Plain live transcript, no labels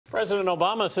President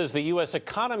Obama says the U.S.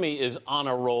 economy is on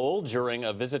a roll. During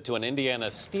a visit to an Indiana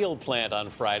steel plant on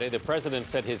Friday, the president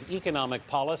said his economic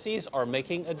policies are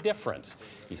making a difference.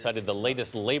 He cited the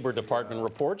latest Labor Department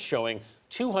report showing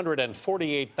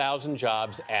 248,000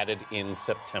 jobs added in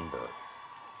September.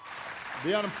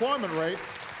 The unemployment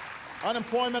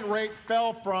rate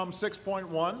fell from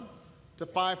 6.1 to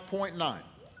 5.9.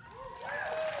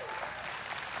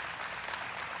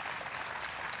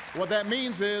 What that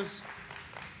means is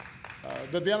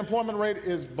that the unemployment rate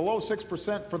is below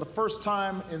 6% for the first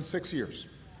time in 6 years.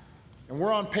 And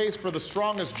we're on pace for the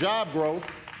strongest job growth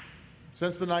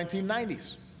since the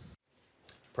 1990s.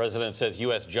 The president says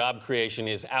U.S. job creation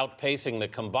is outpacing the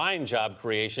combined job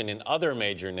creation in other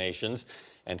major nations,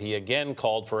 and he again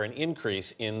called for an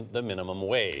increase in the minimum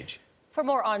wage. For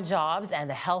more on jobs and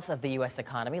the health of the U.S.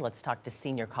 economy, let's talk to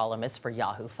senior columnist for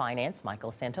Yahoo Finance,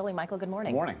 Michael Santoli. Michael, good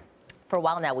morning. Good morning. For a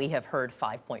while now, we have heard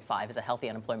 5.5 is a healthy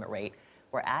unemployment rate.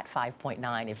 We're at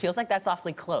 5.9. It feels like that's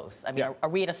awfully close. I mean, Yeah. are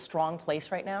we at a strong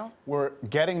place right now? We're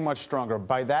getting much stronger.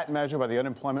 By that measure, by the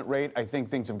unemployment rate, I think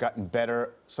things have gotten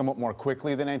better somewhat more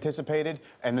quickly than anticipated.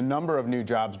 And the number of new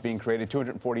jobs being created,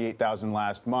 248,000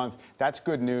 last month, that's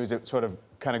good news. It sort of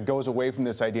kind of goes away from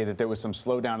this idea that there was some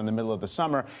slowdown in the middle of the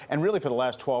summer. And really, for the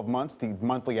last 12 months, the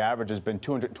monthly average has been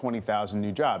 220,000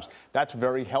 new jobs. That's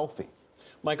very healthy.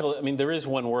 Michael, I mean, there is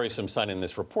one worrisome sign in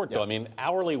this report, though. Yeah. I mean,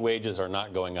 hourly wages are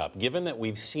not going up. Given that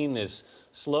we've seen this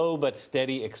slow but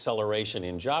steady acceleration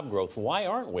in job growth, why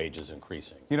aren't wages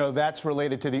increasing? You know, that's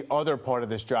related to the other part of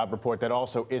this job report that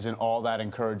also isn't all that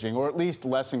encouraging, or at least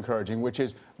less encouraging, which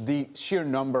is the sheer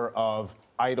number of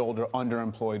idled or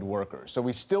underemployed workers. So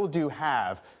we still do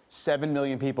have 7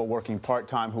 million people working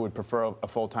part-time who would prefer a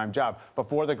full-time job.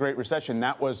 Before the Great Recession,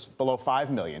 that was below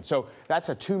 5 million. So that's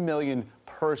a 2 million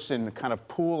person kind of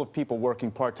pool of people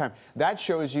working part-time. That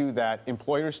shows you that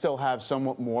employers still have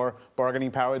somewhat more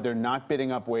bargaining power. They're not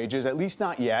bidding up wages, at least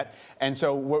not yet. And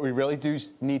so what we really do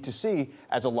need to see,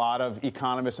 as a lot of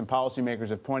economists and policymakers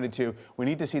have pointed to, we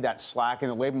need to see that slack in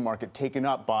the labor market taken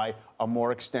up by a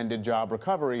more extended job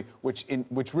recovery,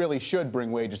 which really should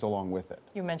bring wages along with it.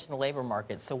 You mentioned the labor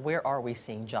market. So where are we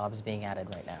seeing jobs being added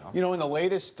right now? You know, in the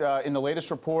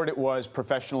latest report, it was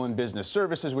professional and business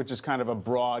services, which is kind of a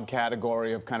broad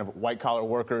category of kind of white-collar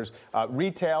workers.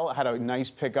 Retail had a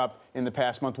nice pickup in the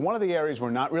past month. One of the areas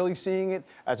we're not really seeing it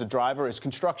as a driver is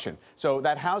construction. So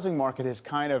that housing market has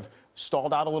kind of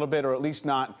stalled out a little bit, or at least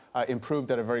not improved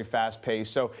at a very fast pace.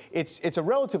 So it's a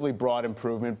relatively broad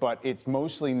improvement, but it's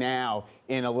mostly now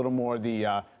in a little more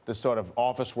the sort of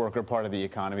office worker part of the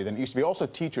economy than it used to be. Also,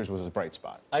 teachers was a bright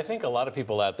spot. I think a lot of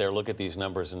people out there look at these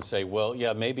numbers and say, well,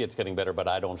 yeah, maybe it's getting better, but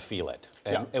I don't feel it.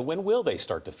 And when will they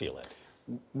start to feel it?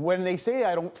 When they say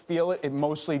I don't feel it, it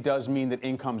mostly does mean that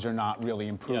incomes are not really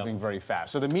improving very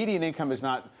fast. So the median income is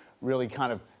not really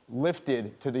kind of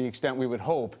lifted to the extent we would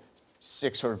hope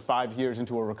 6 or 5 years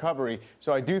into a recovery.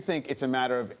 So I do think it's a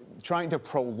matter of trying to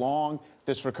prolong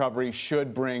this recovery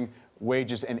should bring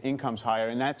wages and incomes higher,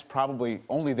 and that's probably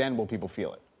only then will people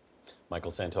feel it.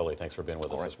 Michael Santoli, thanks for being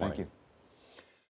with us this morning. Thank you.